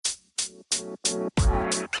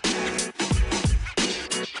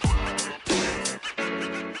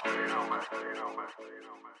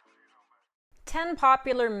Ten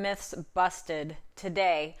popular myths busted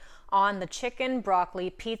today on the Chicken, Broccoli,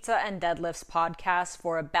 Pizza, and Deadlifts podcast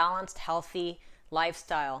for a balanced, healthy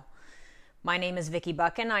lifestyle. My name is Vicki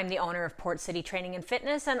Buchan. I'm the owner of Port City Training and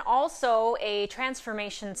Fitness and also a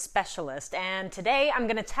transformation specialist. And today I'm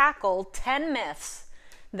going to tackle 10 myths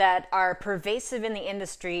that are pervasive in the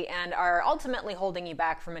industry and are ultimately holding you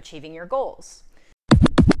back from achieving your goals.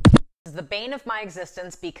 This is the bane of my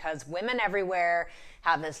existence because women everywhere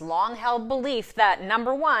have this long-held belief that,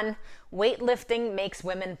 number one, weightlifting makes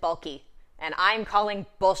women bulky. And I'm calling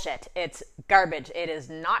bullshit. It's garbage. It is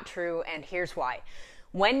not true, and here's why.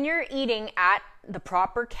 When you're eating at the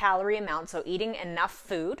proper calorie amount, so eating enough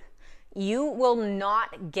food, you will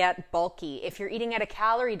not get bulky. If you're eating at a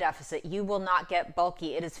calorie deficit, you will not get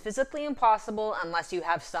bulky. It is physically impossible unless you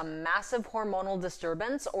have some massive hormonal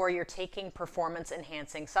disturbance or you're taking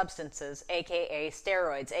performance-enhancing substances, aka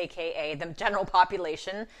steroids, aka the general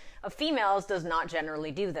population of females does not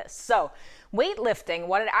generally do this. So weightlifting,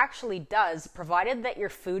 what it actually does, provided that your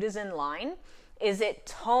food is in line, is it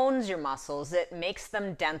tones your muscles, it makes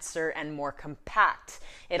them denser and more compact.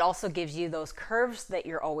 It also gives you those curves that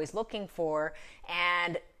you're always looking for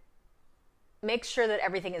and makes sure that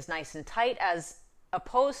everything is nice and tight, as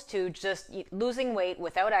opposed to just losing weight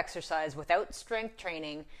without exercise, without strength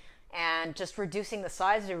training, and just reducing the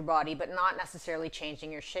size of your body but not necessarily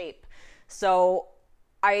changing your shape. So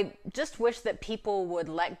I just wish that people would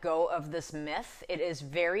let go of this myth. It is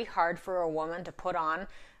very hard for a woman to put on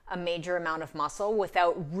a major amount of muscle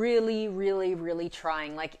without really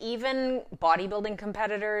trying. Like even bodybuilding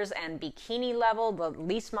competitors and bikini level, the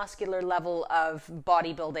least muscular level of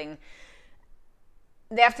bodybuilding,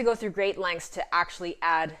 they have to go through great lengths to actually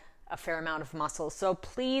add a fair amount of muscle. So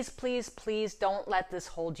please don't let this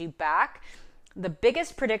hold you back. The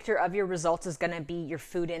biggest predictor of your results is going to be your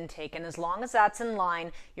food intake, and as long as that's in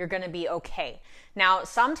line, you're going to be okay. Now,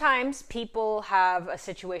 sometimes people have a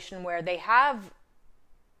situation where they have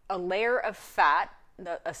a layer of fat,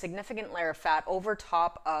 a significant layer of fat over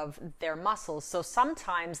top of their muscles. So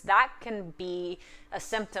sometimes that can be a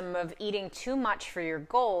symptom of eating too much for your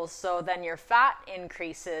goals. So then your fat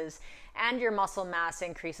increases and your muscle mass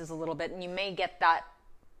increases a little bit, and you may get that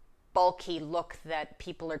bulky look that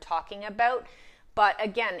people are talking about. But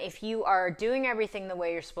again, if you are doing everything the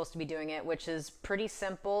way you're supposed to be doing it, which is pretty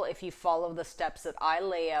simple if you follow the steps that I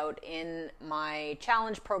lay out in my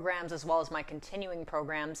challenge programs as well as my continuing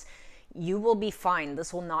programs, you will be fine.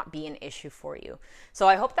 This will not be an issue for you. So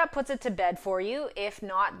I hope that puts it to bed for you. If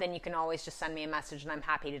not, then you can always just send me a message and I'm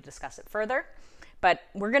happy to discuss it further. But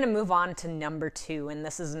we're going to move on to number 2, and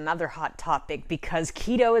this is another hot topic because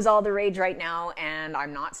keto is all the rage right now, and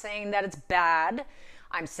I'm not saying that it's bad.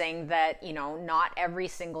 I'm saying that, not every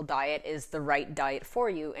single diet is the right diet for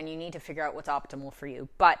you, and you need to figure out what's optimal for you.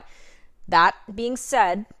 But that being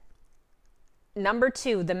said, number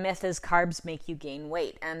 2, the myth is carbs make you gain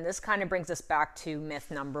weight. And this kind of brings us back to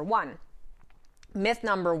myth number 1. Myth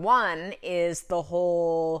number 1 is the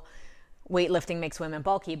whole weightlifting makes women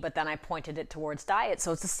bulky, but then I pointed it towards diet.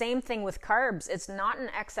 So it's the same thing with carbs. It's not an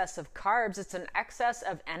excess of carbs, it's an excess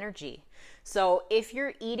of energy. So if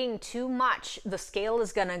you're eating too much, the scale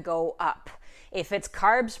is going to go up. If it's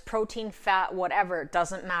carbs, protein, fat, whatever, it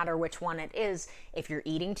doesn't matter which one it is. If you're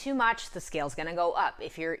eating too much, the scale's going to go up.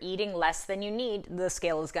 If you're eating less than you need, the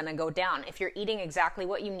scale is going to go down. If you're eating exactly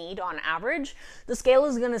what you need on average, the scale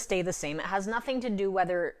is going to stay the same. It has nothing to do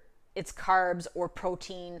whether it's carbs or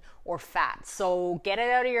protein or fat. So get it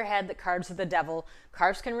out of your head that carbs are the devil.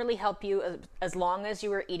 Carbs can really help you as long as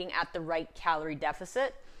you are eating at the right calorie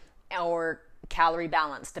deficit or calorie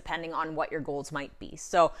balance, depending on what your goals might be.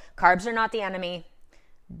 So carbs are not the enemy.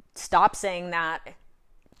 Stop saying that.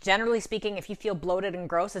 Generally speaking, if you feel bloated and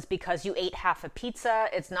gross, it's because you ate half a pizza.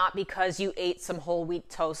 It's not because you ate some whole wheat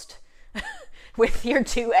toast with your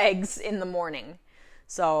 2 eggs in the morning.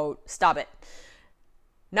 So stop it.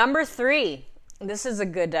 Number 3, this is a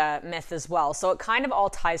good myth as well. So it kind of all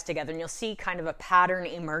ties together, and you'll see kind of a pattern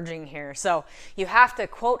emerging here. So you have to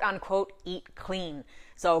quote unquote eat clean.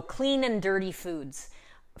 So clean and dirty foods.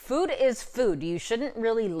 Food is food. You shouldn't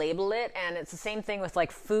really label it, and it's the same thing with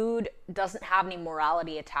like food doesn't have any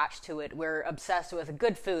morality attached to it. We're obsessed with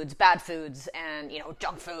good foods, bad foods, and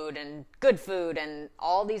junk food and good food, and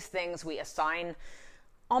all these things we assign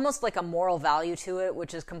almost like a moral value to it,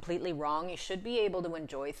 which is completely wrong. You should be able to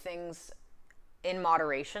enjoy things in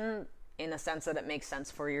moderation in the sense that it makes sense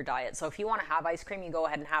for your diet. So if you want to have ice cream, you go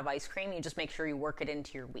ahead and have ice cream. You just make sure you work it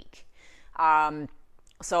into your week.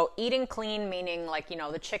 So eating clean, meaning like,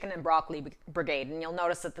 the chicken and broccoli brigade. And you'll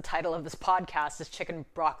notice that the title of this podcast is Chicken,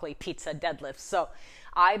 Broccoli, Pizza, Deadlifts. So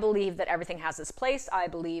I believe that everything has its place. I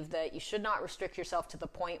believe that you should not restrict yourself to the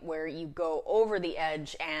point where you go over the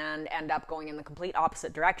edge and end up going in the complete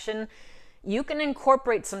opposite direction. You can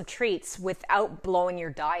incorporate some treats without blowing your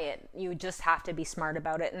diet. You just have to be smart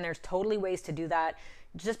about it. And there's totally ways to do that.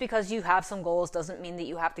 Just because you have some goals doesn't mean that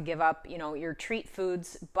you have to give up, your treat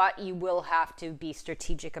foods, but you will have to be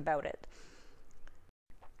strategic about it.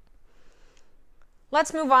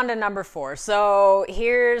 Let's move on to number 4. So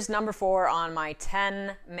here's number 4 on my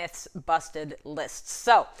 10 myths busted list.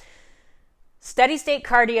 So steady state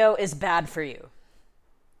cardio is bad for you.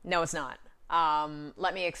 No, it's not.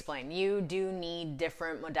 Let me explain. You do need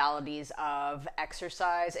different modalities of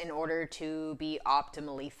exercise in order to be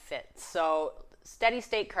optimally fit. So steady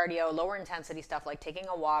state cardio, lower intensity stuff like taking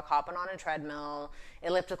a walk, hopping on a treadmill,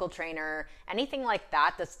 elliptical trainer, anything like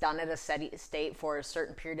that that's done at a steady state for a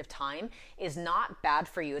certain period of time is not bad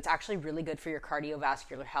for you. It's actually really good for your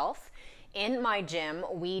cardiovascular health. In my gym,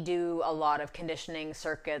 we do a lot of conditioning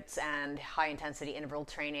circuits and high intensity interval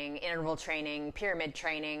training, pyramid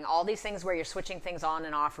training, all these things where you're switching things on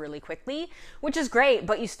and off really quickly, which is great,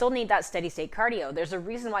 but you still need that steady state cardio. There's a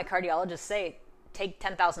reason why cardiologists say take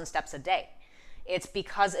 10,000 steps a day. It's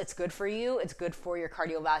because it's good for you, it's good for your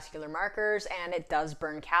cardiovascular markers, and it does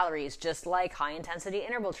burn calories, just like high-intensity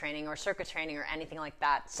interval training or circuit training or anything like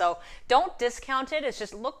that. So don't discount it. It's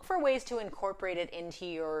just look for ways to incorporate it into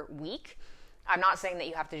your week. I'm not saying that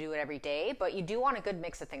you have to do it every day, but you do want a good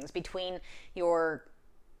mix of things between your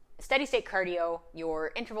steady state cardio,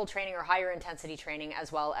 your interval training or higher intensity training,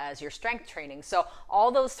 as well as your strength training. So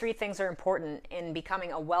all those 3 things are important in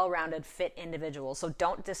becoming a well-rounded, fit individual. So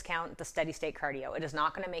don't discount the steady state cardio. It is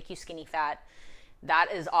not going to make you skinny fat. That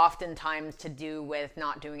is oftentimes to do with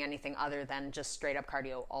not doing anything other than just straight up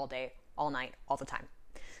cardio all day, all night, all the time.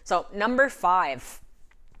 So number 5,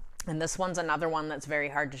 and this one's another one that's very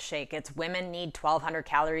hard to shake. It's women need 1,200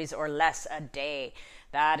 calories or less a day.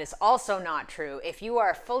 That is also not true. If you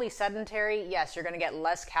are fully sedentary, yes, you're going to get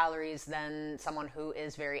less calories than someone who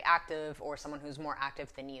is very active or someone who's more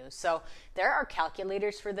active than you. So there are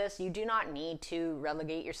calculators for this. You do not need to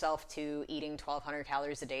relegate yourself to eating 1,200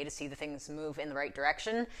 calories a day to see the things move in the right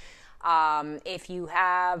direction. If you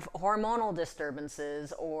have hormonal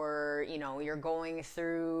disturbances or, you're going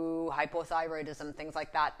through hypothyroidism, things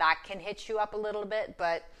like that, that can hit you up a little bit,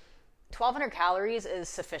 but 1,200 calories is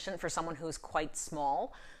sufficient for someone who's quite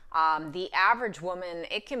small. The average woman,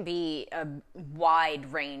 it can be a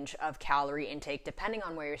wide range of calorie intake depending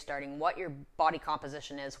on where you're starting, what your body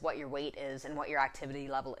composition is, what your weight is, and what your activity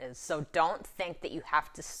level is. So don't think that you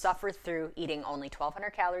have to suffer through eating only 1,200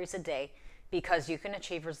 calories a day, because you can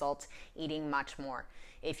achieve results eating much more.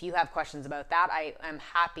 If you have questions about that, I am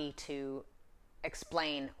happy to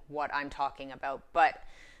explain what I'm talking about. But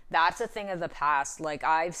that's a thing of the past. Like,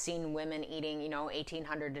 I've seen women eating,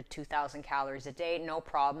 1,800 to 2,000 calories a day, no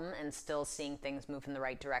problem, and still seeing things move in the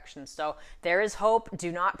right direction. So there is hope.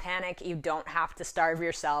 Do not panic. You don't have to starve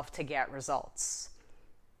yourself to get results.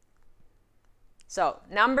 So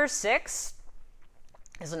number 6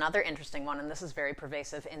 is another interesting one, and this is very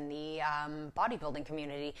pervasive in the bodybuilding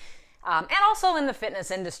community and also in the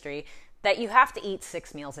fitness industry, that you have to eat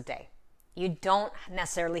 6 meals a day. You don't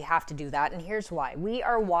necessarily have to do that, and here's why. We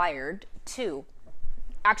are wired to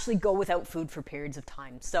actually go without food for periods of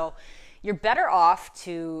time. So you're better off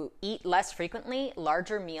to eat less frequently,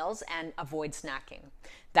 larger meals, and avoid snacking.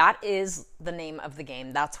 That is the name of the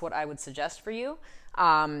game. That's what I would suggest for you.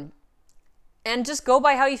 And just go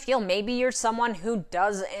by how you feel. Maybe you're someone who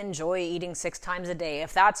does enjoy eating 6 times a day.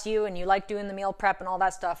 If that's you and you like doing the meal prep and all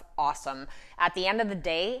that stuff, awesome. At the end of the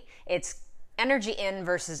day, it's energy in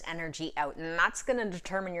versus energy out, and that's going to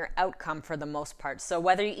determine your outcome for the most part. So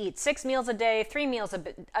whether you eat 6 meals a day, 3 meals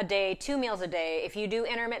a day, 2 meals a day, if you do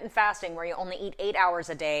intermittent fasting where you only eat 8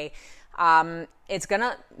 hours a day, it's going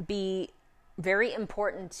to be very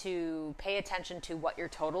important to pay attention to what your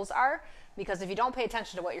totals are, because if you don't pay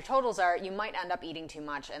attention to what your totals are, you might end up eating too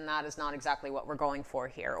much, and that is not exactly what we're going for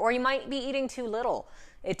here. Or you might be eating too little.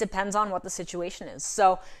 It depends on what the situation is.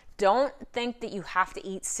 So don't think that you have to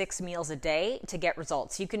eat 6 meals a day to get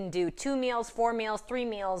results. You can do 2 meals, 4 meals, 3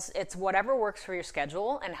 meals. It's whatever works for your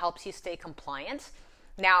schedule and helps you stay compliant.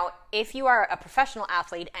 Now, if you are a professional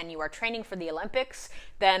athlete and you are training for the Olympics,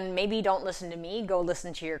 then maybe don't listen to me, go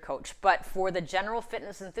listen to your coach. But for the general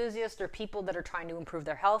fitness enthusiast or people that are trying to improve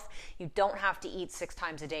their health, you don't have to eat 6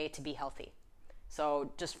 times a day to be healthy.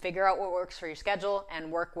 So just figure out what works for your schedule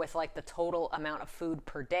and work with like the total amount of food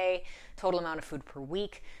per day, total amount of food per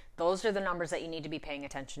week. Those are the numbers that you need to be paying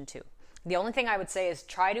attention to. The only thing I would say is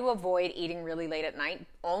try to avoid eating really late at night,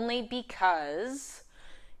 only because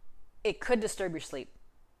it could disturb your sleep.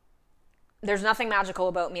 There's nothing magical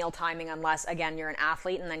about meal timing unless, again, you're an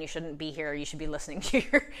athlete, and then you shouldn't be here. You should be listening to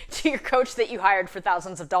your coach that you hired for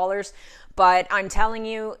thousands of dollars. But I'm telling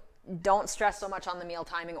you, don't stress so much on the meal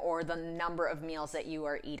timing or the number of meals that you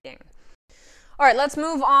are eating. All right, let's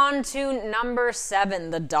move on to number 7,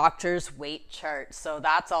 the doctor's weight chart. So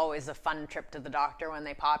that's always a fun trip to the doctor when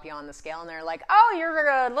they pop you on the scale and they're like, oh, you're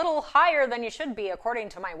a little higher than you should be according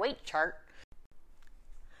to my weight chart.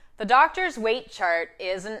 The doctor's weight chart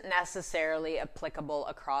isn't necessarily applicable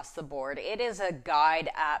across the board. It is a guide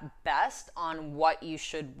at best on what you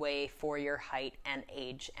should weigh for your height and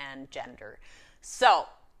age and gender. So,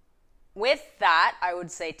 with that, I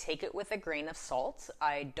would say take it with a grain of salt.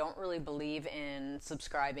 I don't really believe in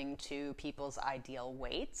subscribing to people's ideal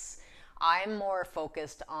weights. I'm more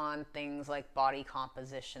focused on things like body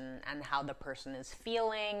composition and how the person is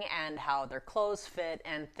feeling and how their clothes fit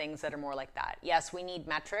and things that are more like that. Yes, we need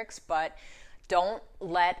metrics, but don't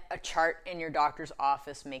let a chart in your doctor's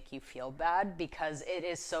office make you feel bad, because it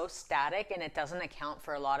is so static and it doesn't account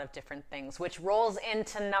for a lot of different things, which rolls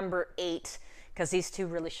into number 8, because these two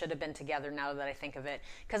really should have been together now that I think of it,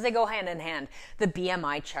 because they go hand in hand. The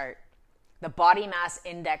BMI chart, the body mass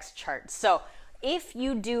index chart. So if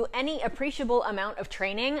you do any appreciable amount of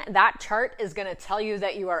training, that chart is going to tell you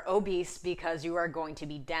that you are obese, because you are going to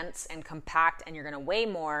be dense and compact and you're going to weigh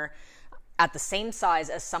more at the same size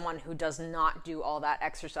as someone who does not do all that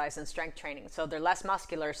exercise and strength training. So they're less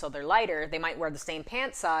muscular, so they're lighter. They might wear the same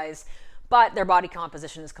pant size, but their body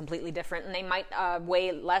composition is completely different, and they might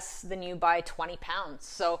weigh less than you by 20 pounds.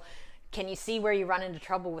 So can you see where you run into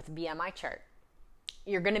trouble with the BMI chart?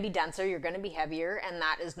 You're going to be denser, you're going to be heavier, and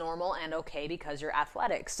that is normal and okay because you're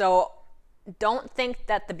athletic. So don't think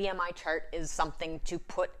that the BMI chart is something to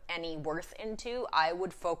put any worth into. I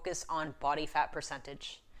would focus on body fat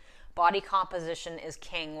percentage. Body composition is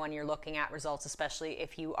king when you're looking at results, especially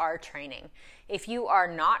if you are training. If you are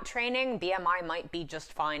not training, BMI might be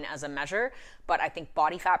just fine as a measure, but I think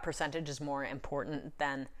body fat percentage is more important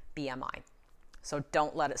than BMI. So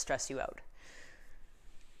don't let it stress you out.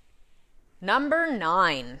 Number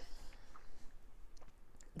 9,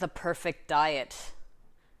 the perfect diet.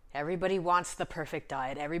 Everybody wants the perfect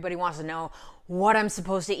diet. Everybody wants to know what I'm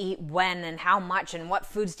supposed to eat, when, and how much, and what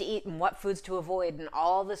foods to eat and what foods to avoid, and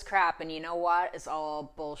all this crap. And you know what? It's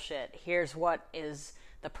all bullshit. Here's what is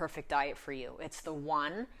the perfect diet for you. It's the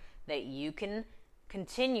one that you can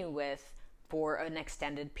continue with for an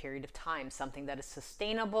extended period of time. Something that is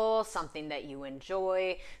sustainable, something that you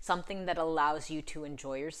enjoy, something that allows you to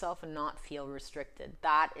enjoy yourself and not feel restricted.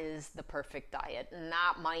 That is the perfect diet. And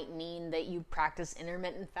that might mean that you practice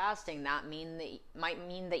intermittent fasting. That might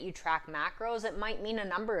mean that you track macros. It might mean a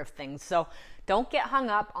number of things. So don't get hung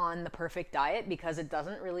up on the perfect diet, because it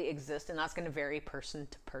doesn't really exist, and that's going to vary person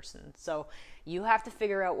to person. So you have to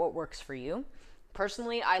figure out what works for you.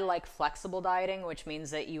 Personally, I like flexible dieting, which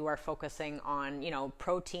means that you are focusing on,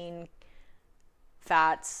 protein,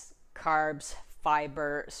 fats, carbs,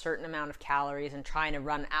 fiber, a certain amount of calories, and trying to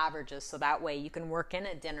run averages. So that way you can work in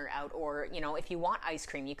a dinner out, or, if you want ice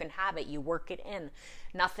cream, you can have it. You work it in.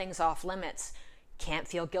 Nothing's off limits. Can't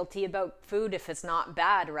feel guilty about food if it's not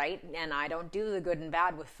bad, right? And I don't do the good and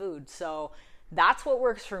bad with food. So that's what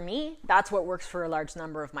works for me. That's what works for a large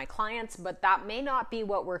number of my clients, but that may not be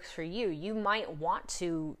what works for you. You might want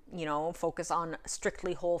to, focus on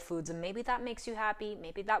strictly whole foods, and maybe that makes you happy.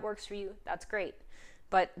 Maybe that works for you. That's great.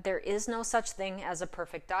 But there is no such thing as a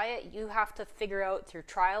perfect diet. You have to figure out through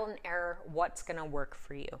trial and error what's going to work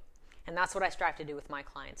for you. And that's what I strive to do with my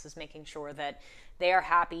clients, is making sure that they are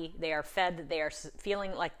happy, they are fed, they are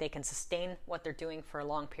feeling like they can sustain what they're doing for a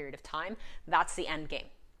long period of time. That's the end game.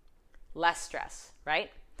 Less stress,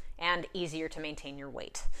 right? And easier to maintain your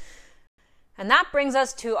weight. And that brings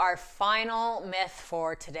us to our final myth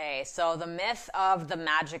for today. So the myth of the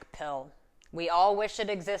magic pill. We all wish it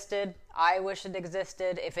existed. I wish it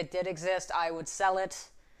existed. If it did exist, I would sell it,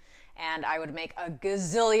 and I would make a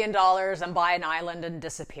gazillion dollars and buy an island and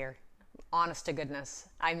disappear. Honest to goodness.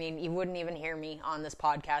 I mean, you wouldn't even hear me on this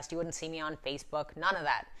podcast. You wouldn't see me on Facebook. None of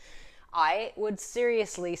that. I would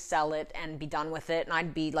seriously sell it and be done with it, and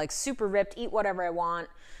I'd be like super ripped, eat whatever I want,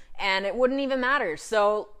 and it wouldn't even matter.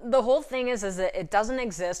 So the whole thing is that it doesn't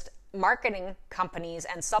exist. Marketing companies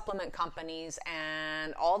and supplement companies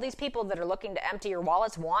and all these people that are looking to empty your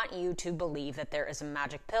wallets want you to believe that there is a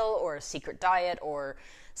magic pill or a secret diet or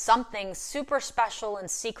something super special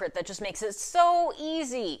and secret that just makes it so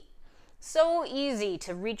easy So easy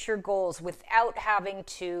to reach your goals without having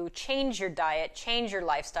to change your diet, change your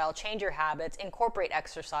lifestyle, change your habits, incorporate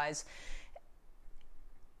exercise.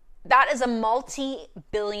 That is a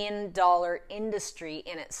multi-billion-dollar industry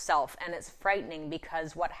in itself, and it's frightening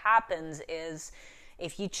because what happens is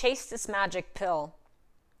if you chase this magic pill,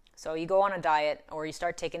 so you go on a diet or you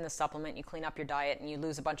start taking the supplement, you clean up your diet and you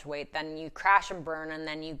lose a bunch of weight, then you crash and burn, and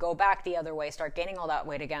then you go back the other way, start gaining all that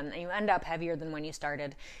weight again, and you end up heavier than when you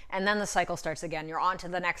started. And then the cycle starts again. You're on to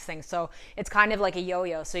the next thing. So it's kind of like a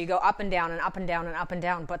yo-yo. So you go up and down and up and down and up and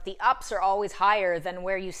down, but the ups are always higher than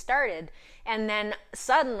where you started. And then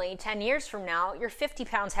suddenly, 10 years from now, you're 50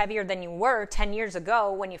 pounds heavier than you were 10 years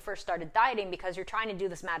ago when you first started dieting because you're trying to do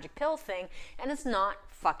this magic pill thing and it's not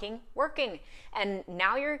fucking working. And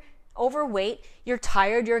now you're overweight, you're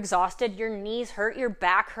tired, you're exhausted, your knees hurt, your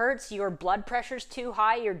back hurts, your blood pressure's too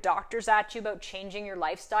high, your doctor's at you about changing your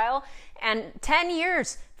lifestyle. And 10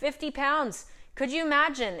 years, 50 pounds. Could you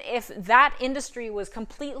imagine if that industry was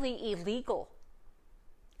completely illegal?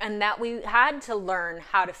 And that we had to learn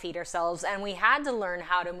how to feed ourselves and we had to learn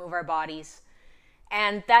how to move our bodies.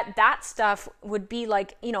 And that stuff would be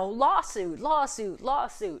like, lawsuit.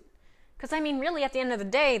 Because, really, at the end of the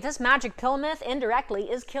day, this magic pill myth indirectly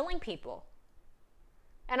is killing people.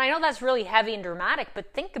 And I know that's really heavy and dramatic,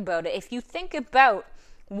 but think about it. If you think about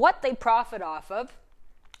what they profit off of,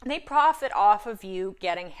 they profit off of you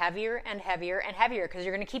getting heavier and heavier and heavier because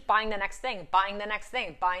you're going to keep buying the next thing,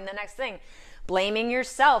 blaming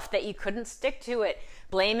yourself that you couldn't stick to it,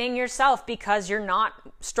 blaming yourself because you're not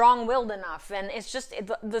strong-willed enough. And it's just,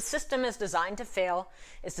 the system is designed to fail.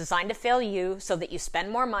 It's designed to fail you so that you spend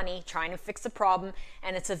more money trying to fix the problem,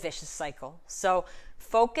 and it's a vicious cycle. So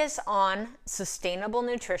focus on sustainable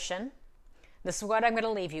nutrition. This is what I'm going to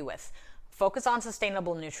leave you with. Focus on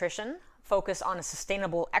sustainable nutrition, focus on a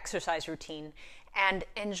sustainable exercise routine, and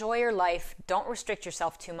enjoy your life. Don't restrict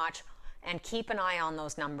yourself too much, and keep an eye on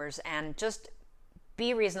those numbers, and just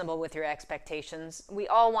be reasonable with your expectations. We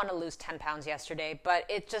all want to lose 10 pounds yesterday, but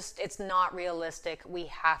it's not realistic. We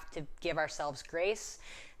have to give ourselves grace,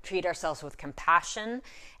 treat ourselves with compassion,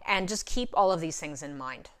 and just keep all of these things in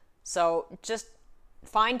mind. So just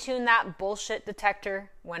fine-tune that bullshit detector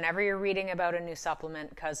whenever you're reading about a new supplement,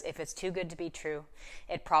 because if it's too good to be true,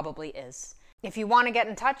 it probably is. If you want to get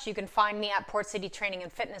in touch, you can find me at Port City Training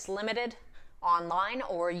and Fitness Limited online,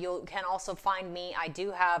 or you can also find me. I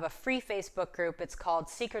do have a free Facebook group. It's called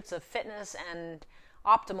Secrets of Fitness and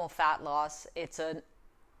Optimal Fat Loss. It's a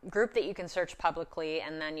group that you can search publicly,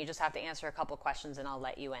 and then you just have to answer a couple questions and I'll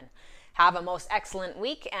let you in. Have a most excellent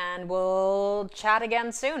week, and we'll chat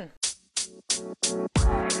again soon.